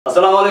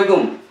Assalamu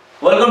alaikum.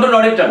 Welcome to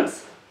Nordic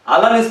Turns.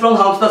 Alan is from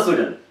Halmstad,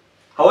 Sweden.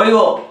 How are you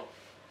all?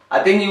 I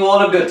think you all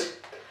are good.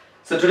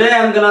 So today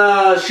I'm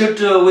gonna shoot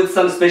with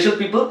some special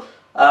people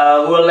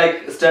who are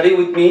like studying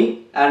with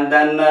me and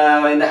then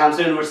in the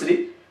Halmstad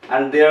University,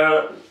 and they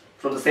are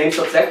from the same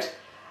subject.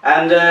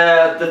 And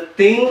the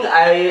thing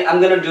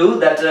I'm gonna do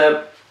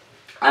that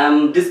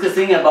I'm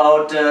discussing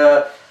about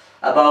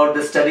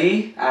the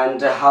study and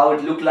how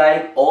it looked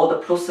like, all the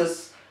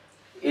process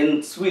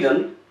in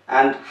Sweden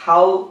and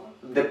how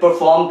they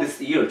perform these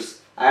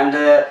years. And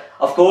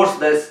of course,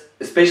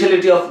 the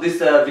speciality of this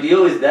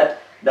video is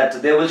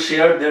that they will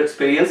share their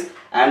experience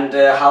and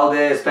how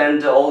they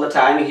spend all the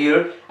time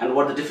here and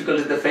what the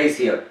difficulties they face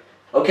here.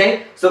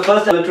 Okay, so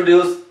first I'll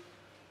introduce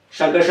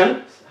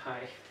Shankarshan.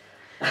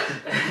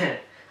 Hi.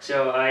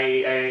 So I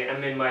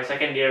am in my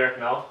second year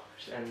now,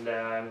 and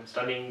I'm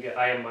studying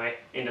IMI,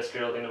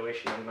 Industrial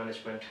Innovation and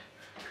Management.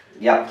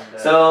 Yeah.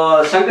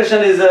 So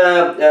Shankarshan is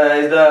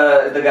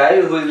the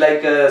guy who is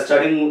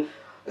like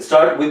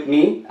start with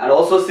me, and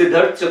also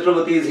Siddharth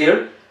Chakraborty is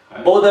here.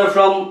 Hi. Both are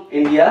from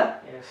India.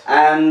 Yes.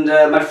 And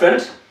my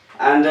friend,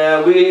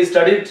 and we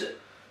studied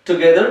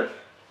together,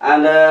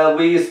 and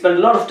we spent a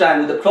lot of time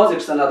with the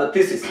projects and other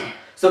theses.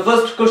 So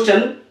first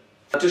question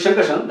to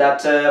Shankarshan,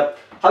 that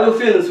how you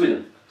feel in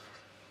Sweden?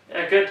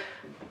 Yeah, good.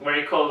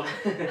 Very cold.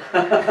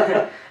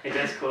 It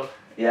is cool.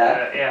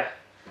 Yeah. Yeah.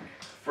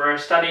 For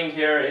studying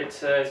here,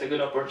 it's a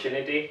good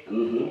opportunity.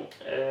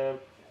 Mm-hmm.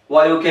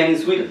 Why you came in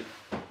Sweden?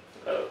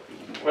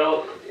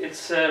 Well,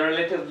 it's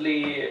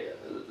relatively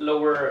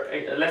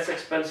less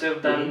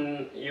expensive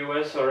than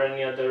US or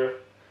any other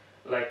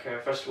like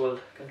first world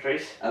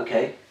countries.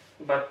 Okay.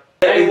 But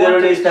Is there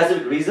any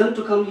specific reason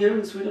to come here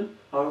in Sweden?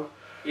 Or?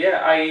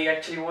 yeah, I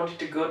actually wanted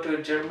to go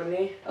to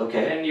Germany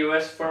Okay. and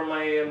US for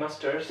my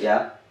masters.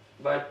 Yeah.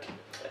 But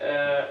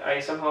I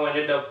somehow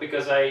ended up,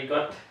 because I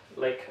got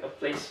like a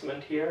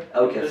placement here.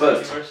 Okay, in this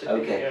first. university.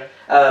 Okay.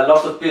 Yeah.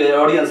 Lots of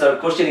audience are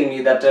questioning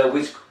me that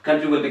which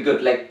country will be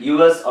good, like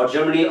US or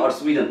Germany or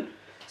Sweden.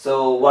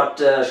 So what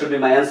should be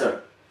my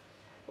answer?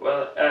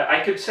 Well,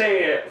 I could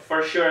say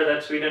for sure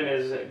that Sweden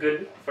is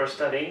good for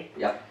studying.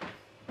 Yeah.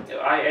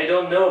 I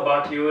don't know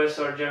about US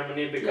or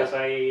Germany because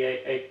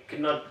I could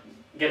not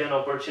get an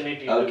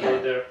opportunity to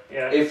go there.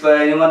 Yeah. If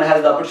anyone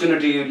has the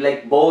opportunity,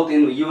 like both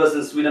in US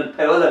and Sweden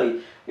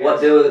parallelly,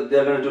 what they're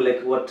going to do,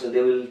 like what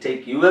they will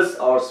take, US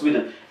or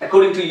Sweden,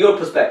 according to your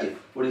perspective,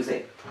 what do you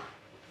say?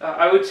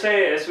 I would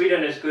say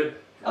Sweden is good.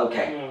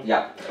 Okay,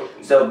 yeah.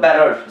 So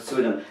better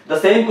Sweden. The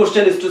same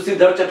question is to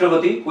Siddharth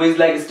Chakraborty, who is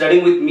like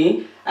studying with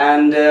me,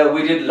 and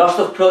we did lots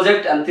of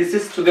project and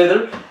thesis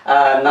together.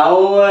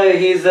 Now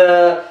he's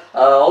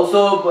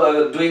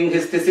also doing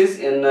his thesis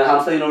in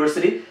Halmstad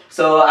University.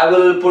 So I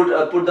will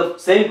put the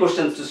same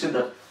questions to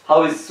Siddharth.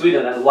 How is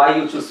Sweden and why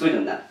you choose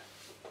Sweden then?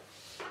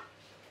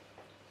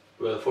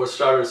 Well, for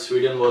starters,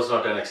 Sweden was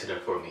not an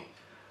accident for me.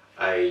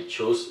 I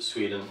chose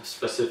Sweden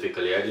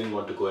specifically. I didn't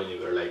want to go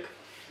anywhere. Like,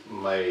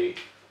 my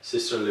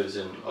sister lives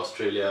in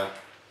Australia,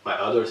 my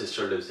other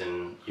sister lives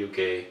in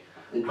UK,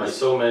 my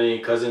so many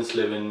cousins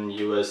live in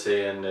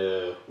USA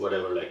and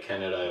whatever, like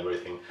Canada,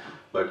 everything.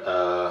 But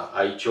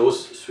I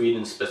chose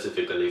Sweden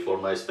specifically for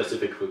my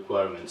specific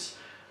requirements.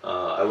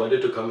 I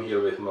wanted to come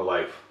here with my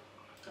wife.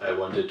 I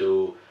wanted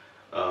to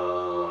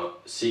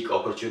seek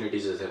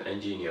opportunities as an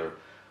engineer.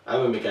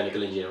 I'm a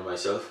mechanical engineer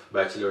myself,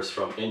 bachelor's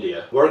from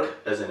India, work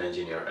as an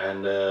engineer,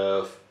 and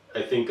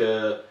I think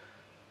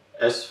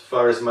as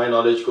far as my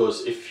knowledge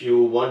goes, if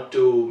you want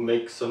to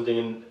make something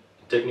in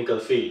technical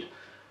field,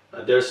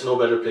 there's no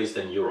better place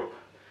than Europe.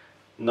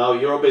 Now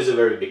Europe is a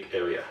very big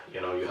area, you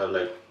know, you have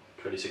like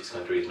 26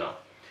 countries now,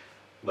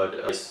 but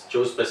I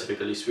chose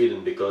specifically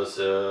Sweden because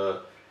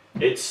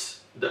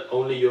it's the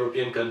only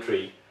European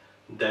country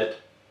that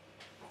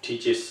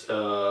teaches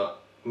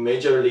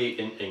majorly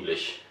in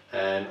English.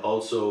 And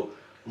also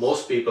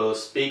most people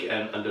speak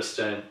and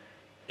understand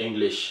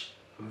English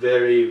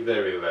very,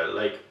 very well,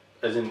 like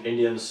as in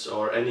Indians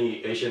or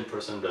any Asian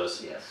person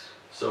does. Yes.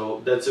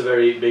 So that's a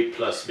very big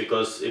plus,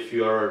 because if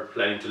you are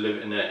planning to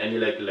live in any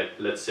like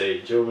let's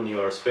say Germany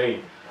or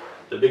Spain,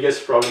 the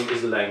biggest problem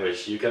is the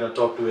language. You cannot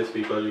talk to with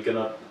people, you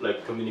cannot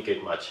like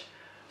communicate much.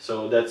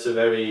 So that's a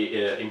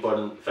very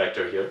important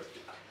factor here.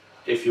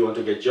 If you want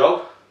to get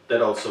job,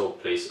 that also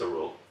plays a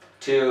role.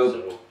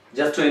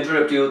 Just to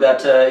interrupt you,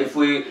 that if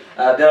we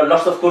there are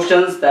lots of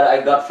questions that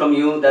I got from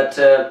you, that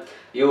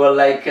you were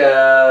like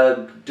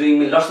doing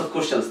me lots of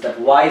questions, that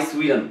why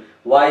Sweden,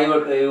 why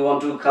you want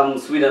to come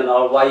Sweden,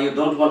 or why you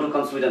don't want to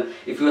come Sweden.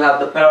 If you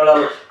have the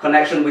parallel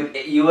connection with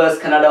US,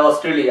 Canada,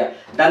 Australia,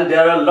 then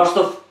there are lots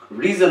of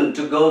reason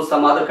to go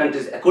some other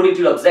countries according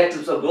to your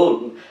objectives or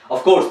goal,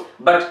 of course.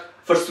 But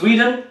for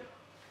Sweden,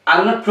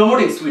 I'm not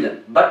promoting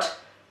Sweden, but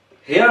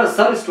here are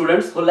some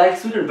students who like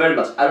Sweden very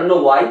much. I don't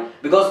know why,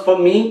 because for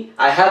me,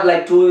 I have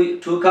like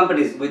two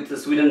companies with the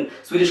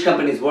Swedish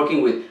companies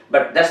working with,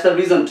 but that's the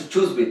reason to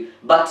choose with.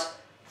 But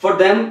for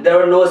them, there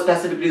are no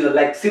specific reason.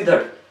 Like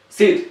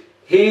Sid,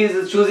 he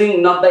is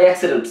choosing not by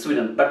accident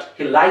Sweden, but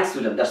he likes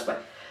Sweden, that's why.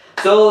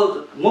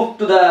 So move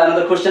to the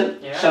another question,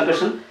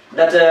 Shankarshan.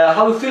 that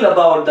how you feel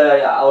about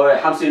our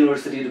Halmstad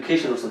University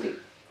education or something?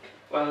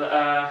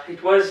 Well,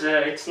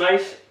 it's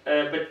nice,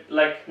 but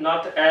like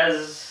not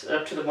as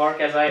up to the mark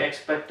as I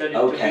expected it to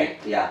Okay,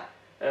 be. yeah.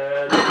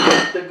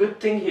 The good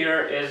thing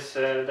here is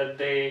that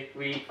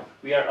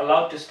we are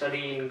allowed to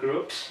study in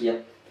groups.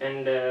 Yep.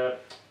 And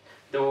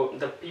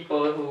the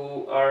people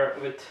who are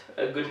with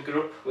a good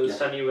group will Yeah.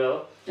 study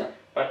well. Yeah.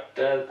 But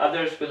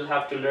others will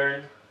have to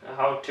learn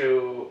how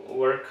to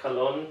work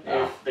alone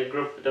if the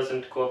group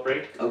doesn't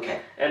cooperate. Okay.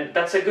 And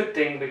that's a good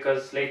thing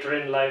because later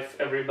in life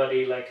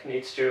everybody like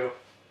needs to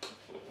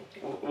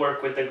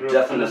work with the group,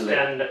 Definitely.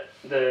 understand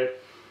the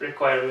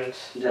requirements,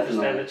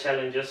 Definitely. understand the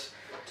challenges.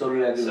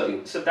 Totally agree with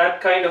you. So that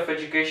kind of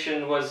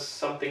education was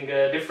something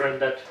different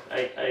that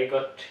I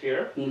got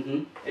here.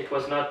 Mm-hmm. It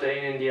was not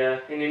in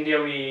India. In India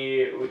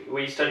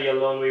we study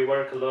alone, we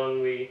work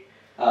alone, we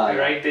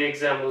write the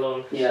exam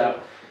alone. Yeah. So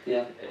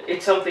Yeah.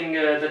 it's something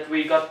that we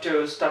got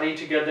to study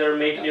together,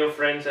 make new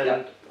friends,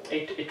 and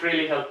it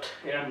really helped.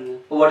 Yeah.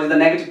 What is the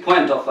negative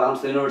point of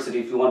Halmstad University,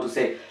 if you want to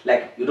say,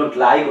 like you don't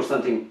like or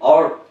something,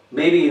 or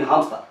maybe in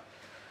Halmstad?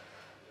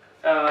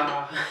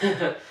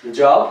 The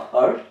job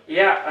or?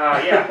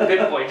 Yeah,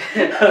 good point.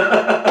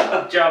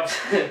 Jobs.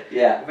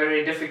 Yeah.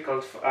 Very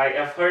difficult.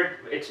 I've heard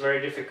it's very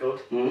difficult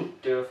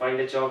to find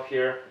a job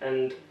here,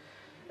 and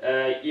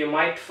you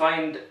might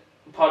find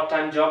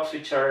part-time jobs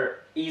which are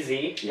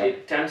easy. Yeah.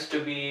 It tends to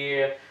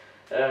be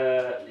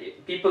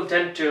people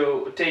tend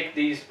to take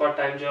these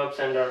part-time jobs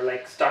and are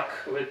like stuck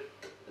with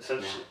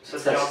such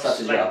jobs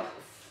such a job.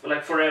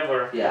 like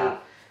forever. Yeah.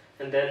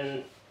 And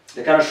then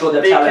They cannot show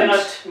their they talent.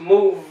 cannot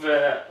move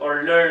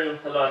or learn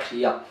a lot.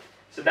 Yeah.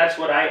 So that's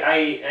what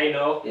I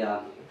know. Yeah.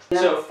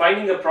 So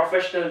finding a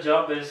professional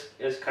job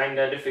is kind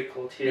of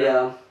difficult here.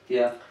 Yeah.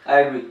 Yeah. I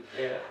agree.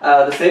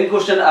 Yeah. The same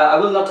question. I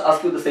will not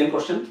ask you the same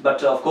question,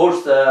 but of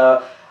course,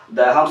 the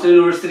Halmstad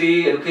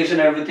University education,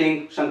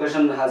 everything.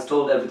 Shankarshan has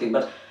told everything.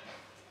 But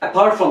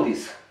apart from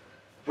this,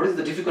 what is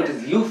the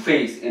difficulties you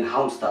face in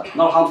Halmstad?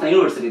 Not Halmstad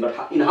University, but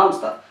in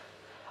Halmstad.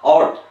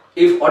 Or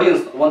if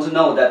audience wants to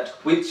know that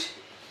which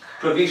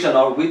provision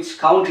or which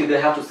county they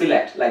have to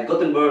select, like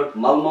Gothenburg,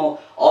 Malmö,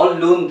 or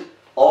Lund,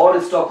 or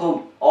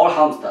Stockholm, or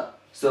Halmstad.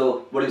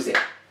 So, what do you say?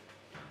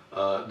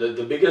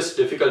 The biggest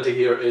difficulty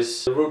here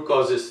is the root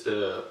cause is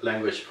the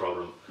language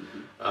problem.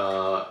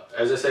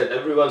 As I said,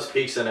 everyone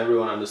speaks and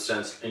everyone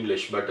understands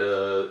English, but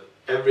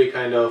every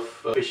kind of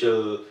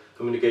official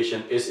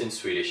communication is in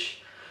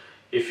Swedish.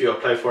 If you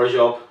apply for a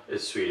job,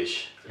 it's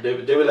Swedish.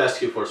 They will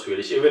ask you for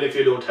Swedish. Even if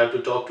you don't have to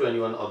talk to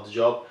anyone on the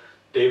job,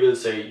 they will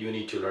say you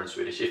need to learn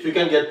Swedish. If you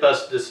can get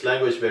past this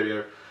language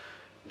barrier,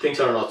 things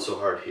are not so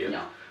hard here.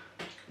 Yeah.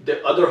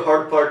 The other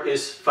hard part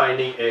is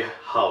finding a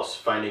house,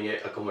 finding a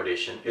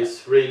accommodation.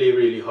 It's really,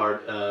 really hard.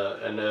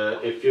 And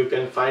if you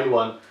can find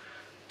one,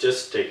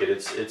 just take it.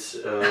 It's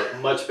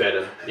much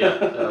better.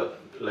 Yeah.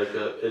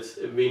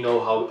 We know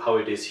how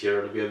it is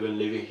here. We have been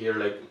living here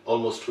like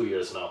almost 2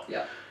 years now.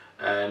 Yeah.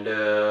 And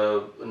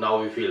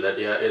now we feel that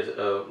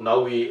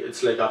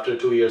it's like after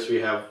 2 years we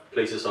have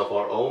places of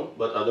our own,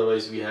 but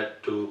otherwise we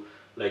had to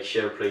like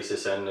share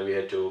places and we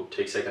had to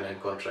take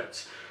second-hand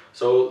contracts.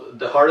 So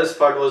the hardest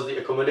part was the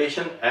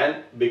accommodation,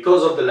 and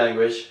because of the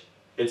language,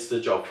 it's the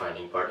job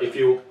finding part. If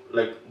you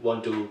like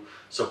want to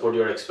support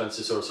your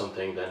expenses or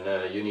something,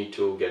 then you need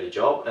to get a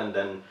job, and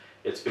then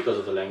it's because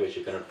of the language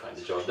you cannot find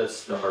the job.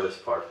 That's the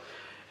hardest part.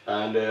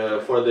 And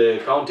for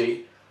the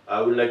county,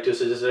 I would like to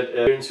suggest that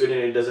here in Sweden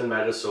it doesn't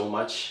matter so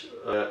much.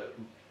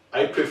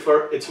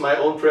 It's my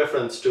own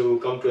preference to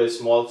come to a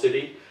small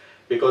city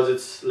because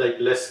it's like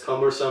less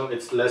cumbersome,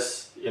 it's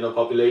less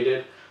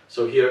populated.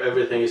 So here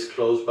everything is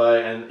close by,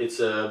 and it's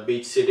a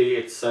beach city,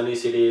 it's sunny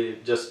city.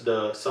 Just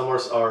the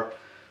summers are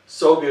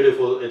so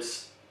beautiful,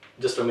 it's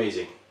just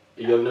amazing.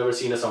 You have never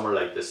seen a summer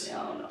like this. Yeah,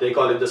 no. They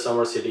call it the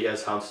summer city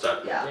as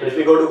Halmstad. Yeah. But if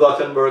you go to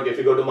Gothenburg, if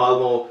you go to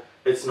Malmö,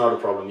 it's not a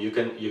problem. You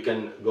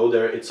can go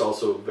there. It's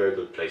also very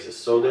good places.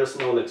 So there's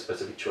no like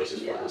specific choices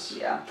for this.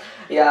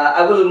 Yeah.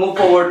 I will move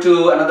forward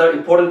to another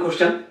important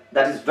question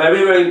that is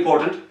very, very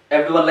important.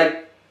 Everyone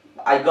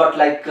I got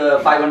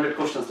 500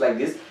 questions like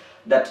this.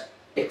 That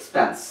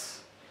expense.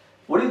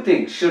 What do you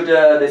think? Should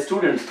the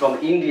students from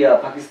India,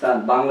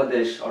 Pakistan,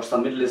 Bangladesh, or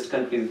some Middle East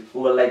countries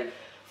who are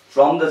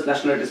from the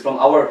nationalities from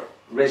our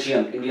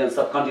region, Indian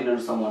subcontinent,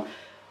 or someone,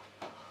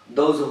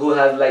 those who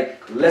have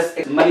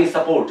less money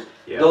support,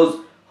 those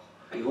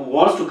who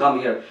wants to come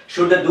here,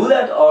 should they do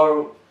that,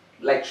 or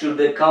should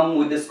they come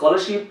with the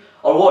scholarship,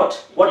 or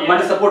what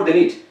money support they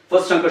need?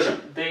 First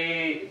Shankarshan.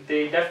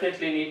 They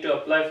definitely need to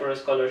apply for a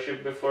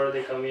scholarship before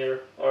they come here,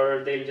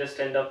 or they'll just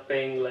end up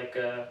paying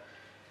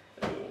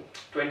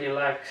 20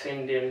 lakhs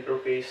Indian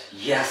rupees.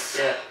 Yes.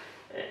 Yeah,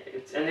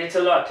 it's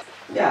a lot.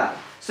 Yeah.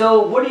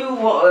 So what do you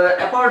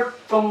apart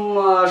from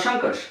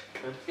Shankarsh,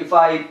 if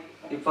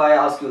I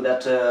ask you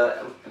that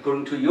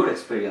according to your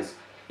experience,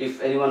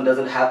 if anyone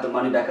doesn't have the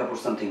money backup or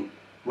something,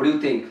 What do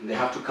you think? They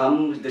have to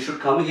come, they should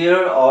come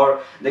here,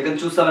 or they can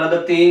choose some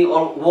another thing,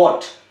 or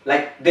what?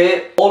 Like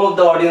all of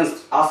the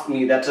audience ask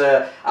me that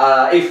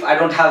if I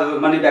don't have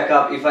money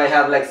backup, if I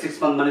have like 6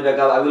 months money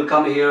backup, I will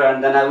come here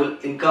and then I will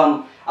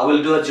income, I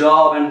will do a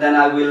job, and then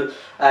I will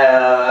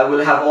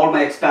have all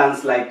my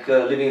expense, like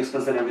living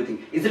expense and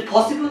everything. Is it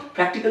possible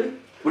practically?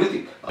 What do you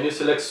think? When you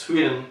select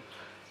Sweden,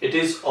 it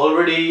is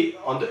already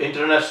on the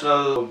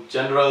international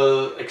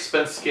general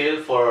expense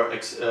scale for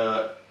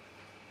education.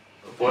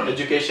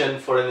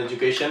 For an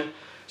education,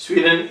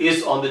 Sweden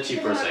is on the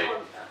cheaper side.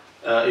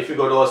 If you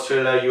go to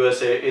Australia,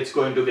 USA, it's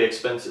going to be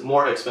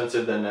more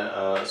expensive than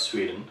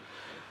Sweden.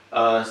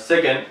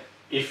 Second,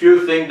 if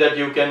you think that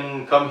you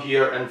can come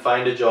here and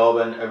find a job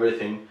and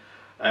everything,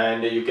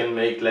 and you can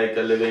make like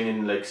a living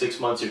in like 6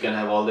 months, you can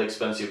have all the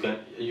expense,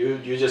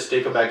 you just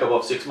take a backup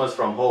of 6 months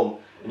from home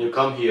and you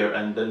come here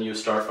and then you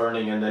start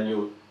earning, and then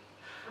you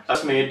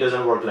ask me, it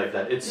doesn't work like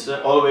that. It's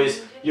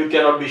always, you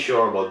cannot be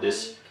sure about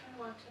this.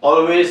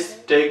 Always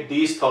take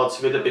these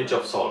thoughts with a pinch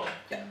of salt.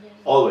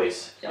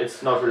 Always.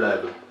 It's not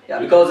reliable. Yeah,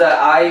 because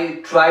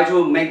I try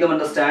to make them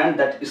understand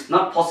that it's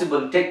not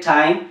possible. Take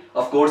time.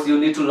 Of course, you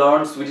need to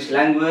learn Swedish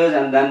language,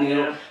 and then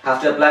you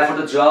have to apply for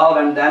the job,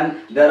 and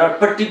then there are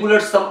particular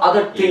some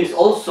other things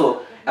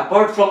also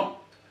apart from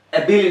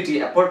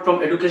ability, apart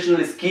from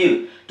educational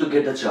skill to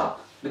get the job,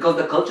 because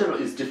the culture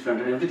is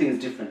different and everything is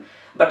different.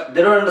 But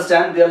they don't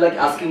understand. They are like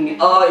asking me,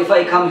 oh, if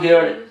I come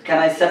here, can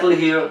I settle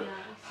here?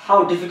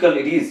 How difficult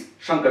it is,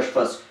 Shankar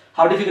first.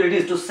 How difficult it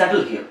is to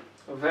settle here?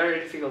 Very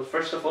difficult.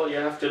 First of all, you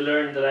have to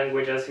learn the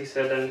language, as he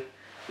said, and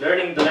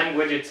learning the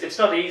language, it's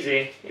not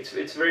easy.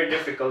 It's very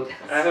difficult.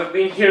 I have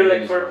been here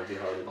like for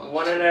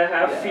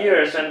 1.5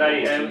 years, and I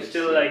am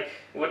still like,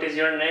 what is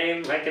your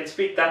name? I can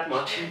speak that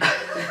much.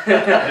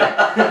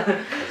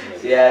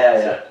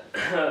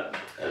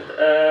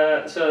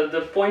 So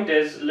the point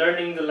is,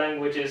 learning the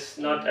language is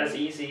not as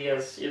easy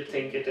as you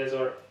think it is,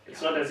 or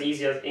it's not as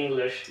easy as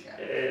English.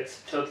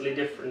 It's totally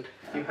different.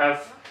 You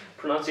have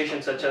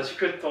pronunciations such as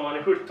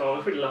hurton,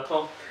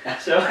 hurton.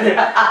 So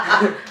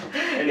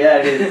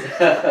it is.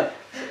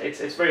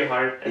 It's very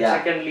hard. And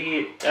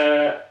secondly,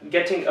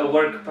 getting a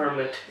work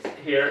permit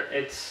here,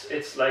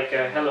 it's like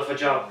a hell of a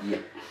job.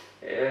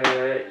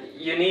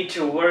 You need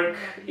to work,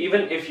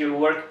 even if you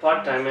work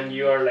part-time and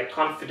you are like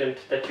confident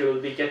that you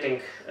will be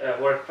getting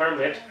a work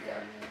permit,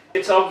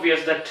 it's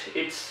obvious that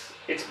it's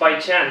by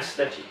chance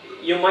that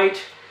you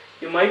might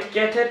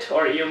get it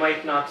or you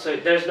might not, so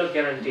there's no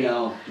guarantee.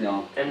 No.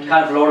 And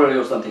kind of lottery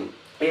or something.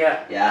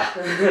 Yeah.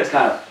 It's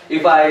kind of.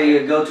 If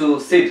I go to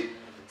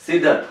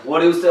Siddharth,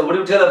 what do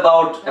you tell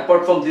about,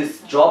 apart from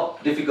these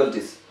job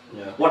difficulties,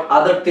 what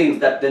other things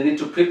that they need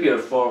to prepare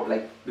for,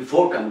 like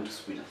before coming to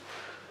Sweden?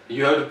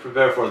 You have to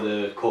prepare for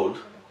the cold.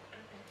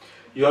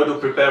 You have to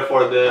prepare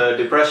for the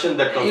depression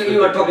that comes with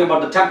You are talking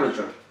about the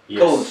temperature.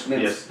 Cold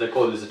means. Yes, the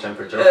cold is the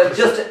temperature.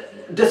 Just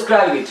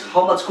describe it,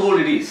 how much cold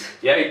it is.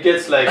 Yeah, it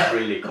gets like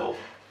really cold.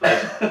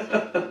 Like,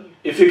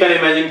 if you can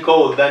imagine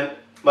cold, then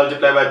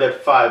multiply by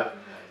that 5,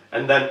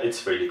 and then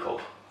it's really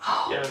cold.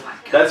 Oh, yeah, my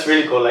God. That's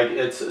really cold. Like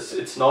it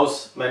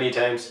snows many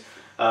times.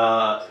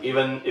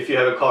 Even if you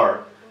have a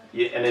car,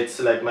 and it's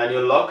like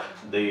manual lock,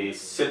 the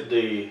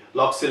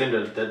lock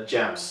cylinder that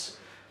jams.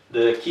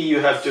 The key, you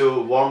have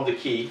to warm the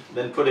key,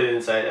 then put it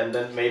inside, and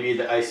then maybe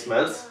the ice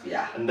melts,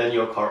 and then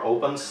your car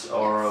opens,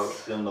 or I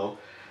don't know.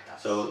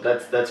 So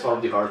that's one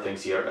of the hard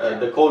things here.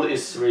 The cold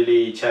is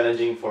really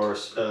challenging for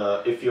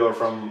if you are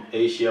from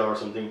Asia or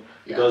something,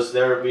 because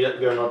there we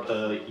are not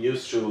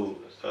used to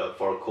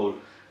for cold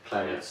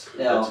climates.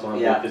 That's one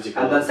of the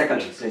physical. And then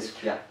second, things. please.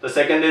 The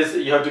second is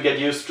you have to get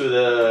used to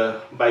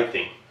the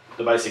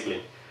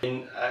bicycling.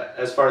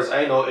 As far as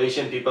I know,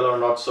 Asian people are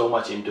not so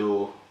much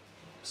into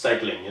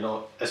cycling,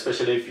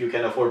 especially if you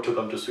can afford to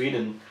come to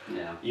Sweden.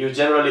 You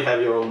generally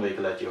have your own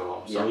vehicle at your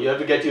home, so you have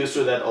to get used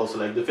to that also.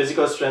 Like the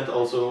physical strength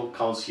also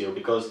counts here,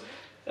 because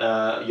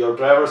your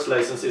driver's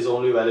license is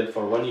only valid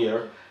for 1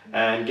 year,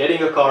 and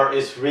getting a car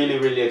is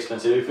really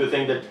expensive. If you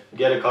think that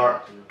get a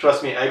car,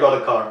 trust me, I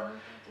got a car,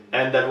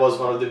 and that was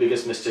one of the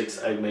biggest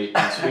mistakes I made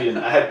in Sweden.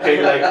 I had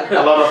paid like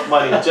a lot of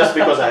money just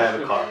because I have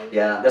a car.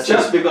 That's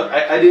just because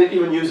I didn't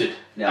even use it.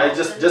 I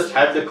just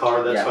had the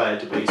car, that's why I had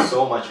to pay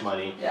so much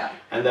money.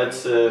 And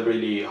that's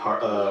really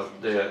hard,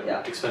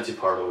 the expensive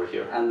part over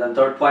here. And then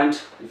third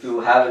point, if you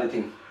have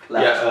anything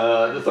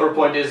left. The third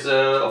point is,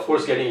 of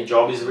course, getting a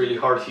job is really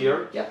hard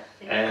here.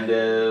 And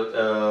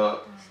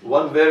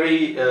one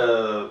very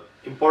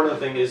important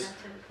thing is,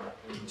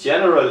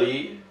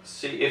 generally,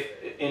 see, if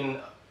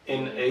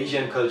in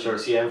Asian culture,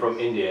 see, I'm from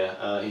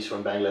India, he's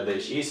from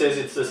Bangladesh, he says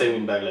it's the same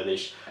in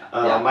Bangladesh.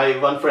 My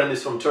one friend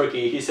is from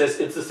Turkey, he says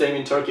it's the same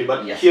in Turkey,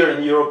 but here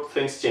in Europe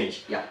things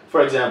change.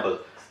 For example,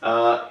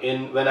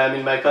 when I'm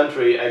in my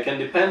country, I can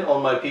depend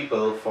on my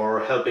people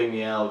for helping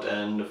me out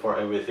and for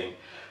everything.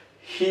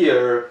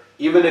 Here,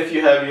 even if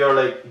you have your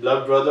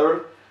blood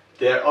brother,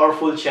 there are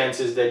full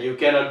chances that you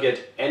cannot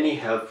get any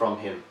help from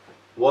him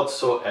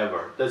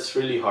whatsoever. That's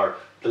really hard.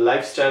 The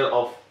lifestyle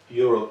of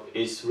Europe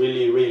is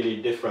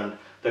really different.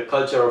 The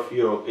culture of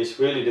Europe is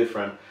really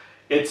different.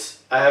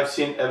 I have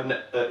seen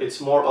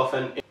it's more of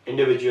an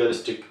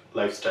individualistic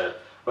lifestyle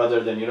rather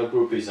than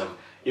groupism.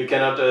 You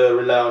cannot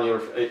rely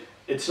on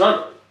it's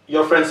not,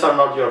 your friends are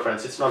not your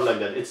friends, it's not like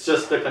that. It's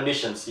just the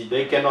conditions,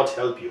 they cannot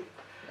help you.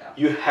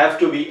 You have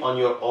to be on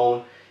your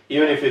own.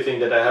 Even if you think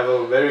that I have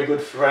a very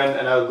good friend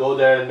and I'll go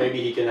there and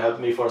maybe he can help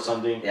me for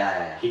something,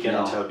 he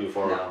cannot help you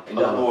for a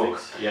lot of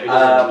things. Yeah, it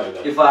doesn't work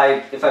like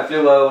that. If I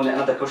flip on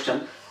another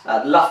question,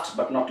 last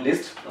but not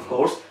least, of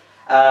course,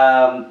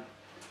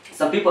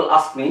 some people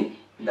ask me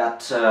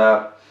that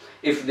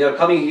if they are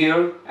coming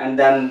here and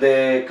then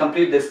they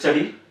complete their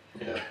study,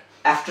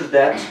 after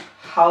that,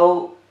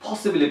 how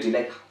possibility,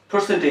 like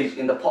percentage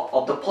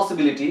of the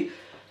possibility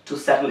to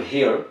settle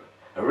here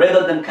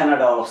rather than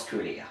Canada or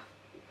Australia?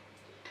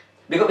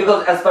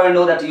 Because as far as I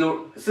know that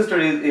your sister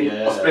is in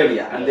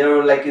Australia and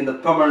they're like in the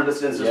permanent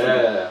residence.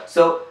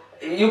 So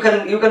you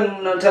can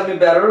tell me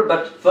better,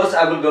 but first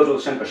I will go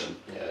to Shankarshan.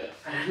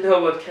 I don't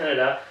know about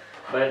Canada,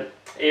 but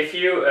if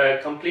you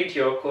complete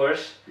your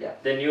course,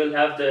 then you will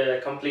have the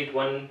complete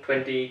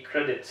 120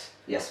 credits.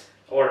 Yes.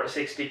 Or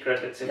 60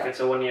 credits if it's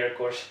a 1-year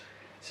course.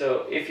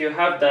 So if you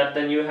have that,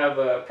 then you have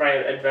a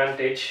prior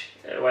advantage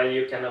while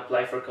you can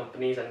apply for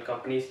companies, and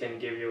companies can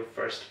give you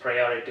first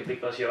priority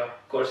because your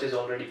course is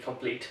already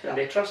complete and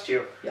they trust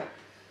you.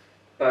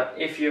 But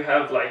if you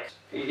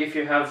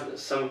have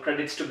some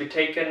credits to be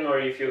taken, or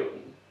if you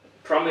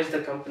promise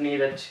the company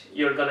that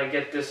you're gonna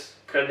get this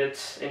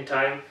credits in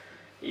time,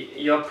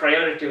 your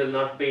priority will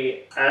not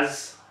be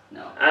as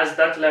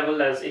that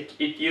level as it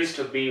used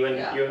to be when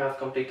you have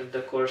completed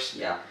the course.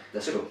 Yeah,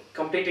 that's true.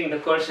 Completing the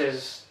course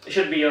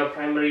should be your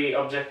primary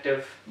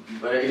objective.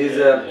 But it is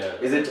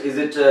is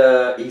it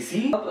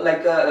easy,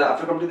 like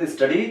after completing the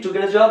study, to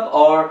get a job,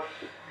 or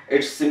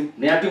it's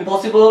near to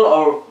impossible,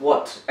 or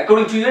what,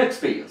 according to your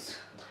experience?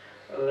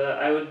 Well,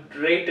 I would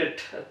rate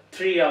it a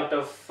 3 out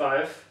of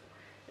 5.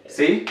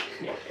 See?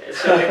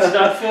 So it's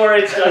not 4,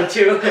 it's not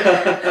 2.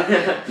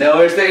 No,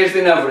 it's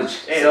in average.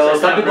 So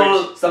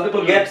some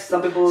people get,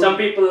 some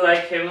people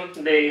like him,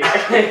 they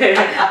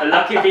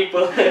lucky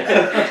people.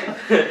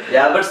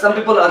 Yeah, but some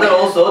people other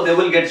also, they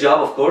will get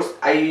job, of course.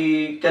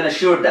 I can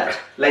assure that.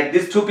 Like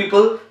these 2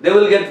 people, they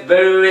will get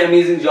very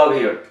amazing job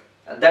here.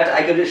 That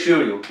I can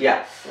assure you.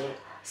 Yeah.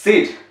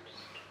 Sid,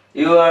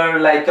 you are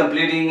like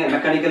completing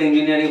mechanical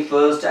engineering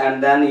first,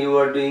 and then you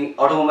are doing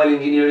automobile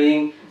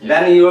engineering.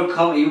 Then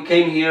you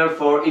came here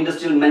for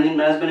industrial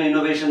management and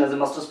innovation as a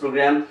master's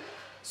program.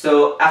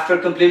 So after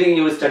completing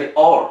your study,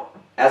 or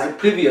as a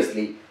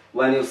previously,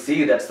 when you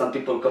see that some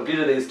people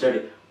completed their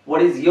study,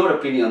 what is your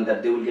opinion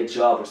that they will get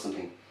job or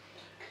something?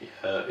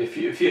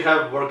 If you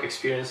have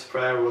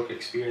prior work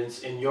experience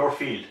in your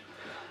field,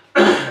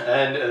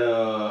 and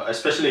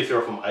especially if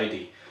you're from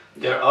IT,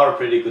 there are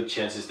pretty good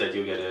chances that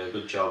you get a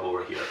good job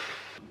over here.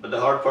 But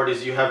the hard part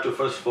is you have to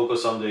first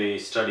focus on the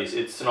studies.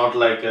 It's not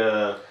like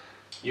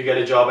you get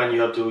a job and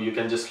you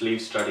can just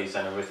leave studies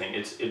and everything.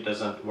 It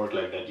doesn't work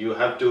like that. You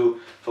have to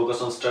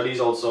focus on studies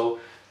also.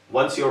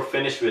 Once you're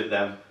finished with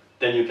them,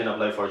 then you can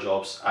apply for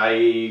jobs.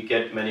 I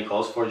get many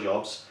calls for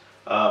jobs.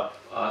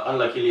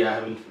 Unluckily, I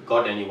haven't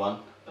got anyone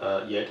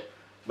yet.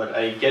 But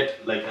I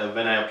get, like,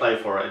 when I apply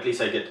for, at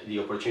least I get the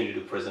opportunity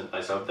to present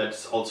myself.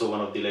 That's also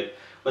one of the, like,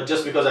 but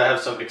just because I have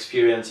some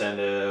experience and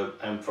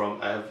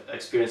I have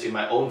experience in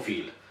my own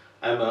field.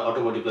 I'm an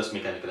automotive plus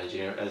mechanical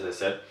engineer, as I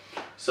said.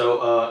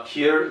 So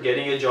here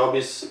getting a job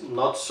is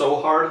not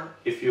so hard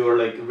if you're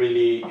like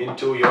really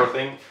into your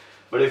thing.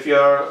 But if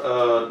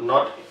you're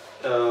not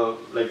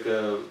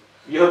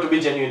you have to be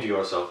genuine to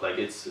yourself. Like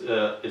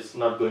it's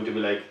not going to be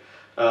like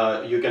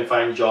you can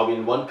find job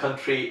in one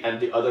country and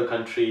the other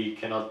country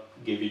cannot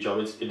give you job.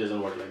 It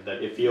doesn't work like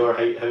that. If you are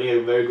having a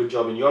very good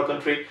job in your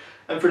country,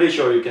 I'm pretty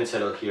sure you can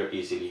settle here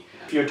easily.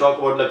 If you talk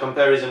about the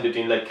comparison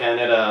between like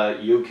Canada,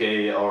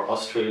 UK or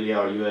Australia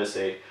or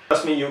USA,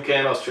 trust me, UK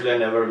and Australia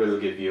never will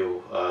give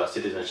you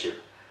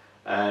citizenship.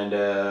 And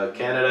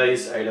Canada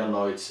is, I don't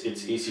know, it's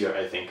easier,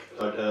 I think.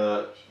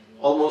 But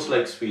almost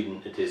like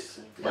Sweden it is.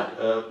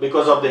 But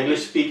because of the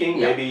English speaking,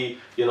 maybe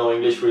you know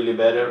English really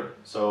better,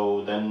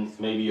 so then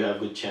maybe you have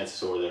good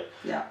chances over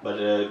there.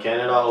 But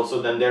Canada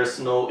also, then there's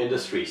no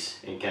industries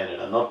in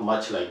Canada, not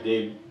much. Like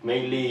they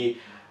mainly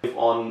live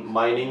on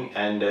mining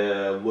and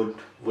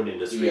wood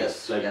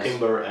industries,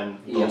 timber and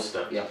those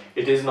stuff.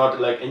 It is not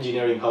like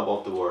engineering hub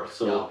of the world.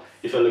 So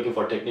if you're looking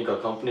for technical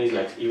companies,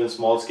 like even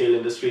small scale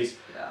industries,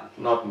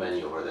 not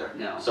many over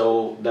there.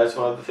 So that's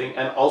one of the things.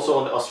 And also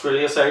on the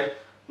Australia side,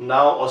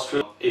 now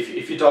Australia,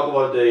 if you talk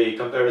about the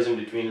comparison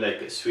between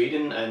like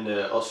Sweden and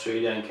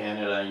Australia and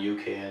Canada and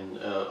UK and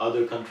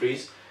other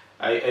countries,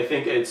 I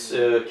think it's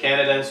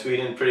Canada and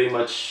Sweden pretty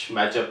much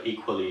match up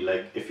equally.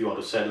 Like if you want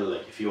to settle,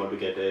 like if you want to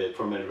get a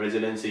permanent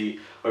residency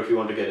or if you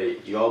want to get a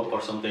job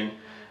or something.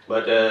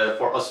 But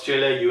for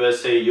Australia,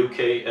 USA,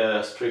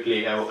 UK,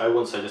 strictly I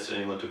won't suggest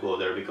anyone to go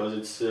there, because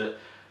it's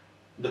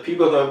the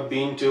people who have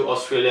been to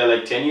Australia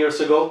like 10 years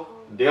ago,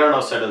 they are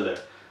now settled there.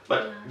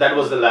 But that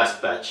was the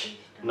last batch.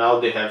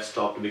 Now they have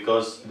stopped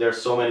because there's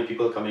so many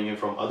people coming in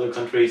from other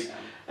countries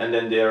and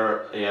then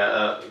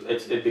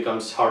it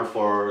becomes hard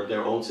for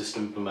their own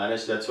system to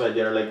manage. That's why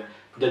they're like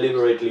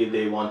deliberately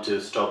they want to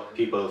stop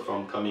people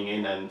from coming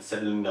in and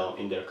settling down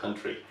in their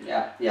country.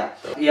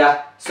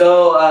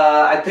 So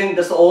I think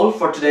that's all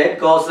for today,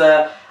 because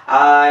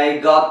I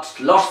got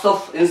lots of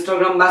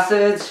Instagram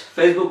message,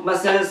 Facebook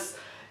messages,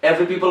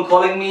 every people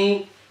calling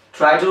me,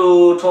 try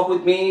to talk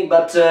with me,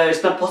 but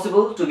it's not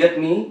possible to get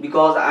me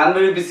because I'm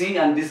very busy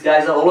and these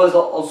guys are always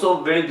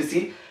also very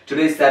busy.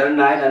 Today is Saturday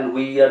night and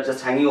we are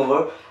just hanging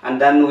over, and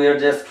then we are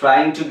just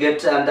trying to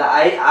get, and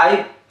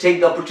I take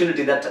the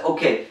opportunity that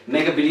okay,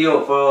 make a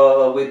video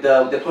for with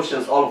the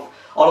questions, all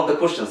of the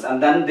questions,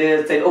 and then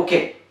they said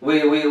okay,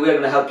 we are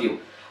gonna help you.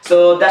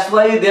 So that's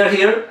why they're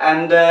here,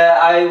 and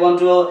I want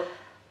to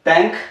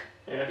thank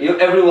you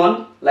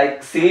everyone,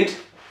 like Sid.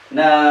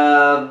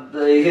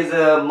 He's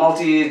a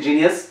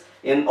multi-genius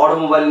in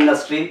automobile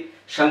industry.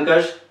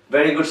 Shankar,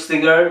 very good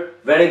singer,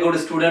 very good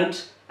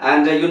student,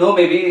 and you know,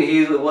 maybe he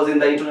was in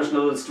the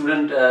international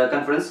student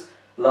conference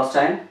last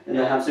time in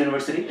the Halmstad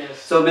University.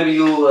 So maybe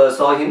you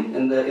saw him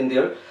in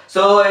there.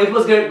 So it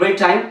was great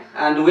time,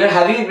 and we are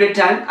having a great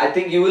time. I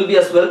think you will be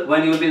as well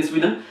when you will be in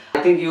Sweden. I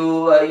think you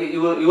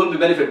will be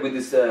benefit with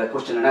this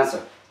question and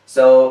answer.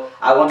 So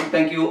I want to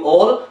thank you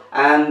all,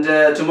 and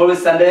tomorrow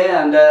is Sunday,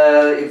 and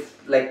if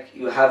like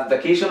you have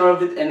vacation or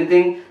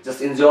anything,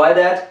 just enjoy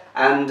that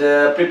and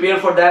prepare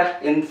for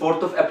that. In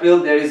 4th of April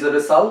there is a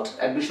result,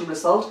 admission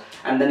result,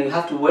 and then you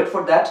have to wait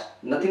for that.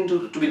 Nothing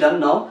to be done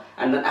now,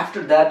 and then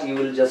after that you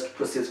will just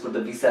proceed for the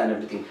visa and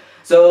everything.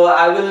 So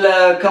I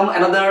will come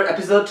another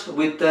episode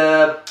with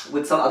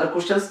some other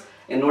questions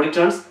in Nordic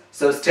Turns.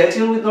 So stay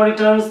tuned with Nordic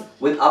Turns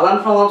with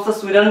Alan from Halmstad,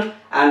 Sweden,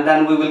 and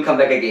then we will come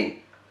back again.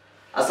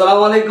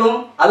 Assalamu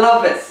alaikum,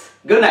 Allah Hafiz,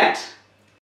 good night.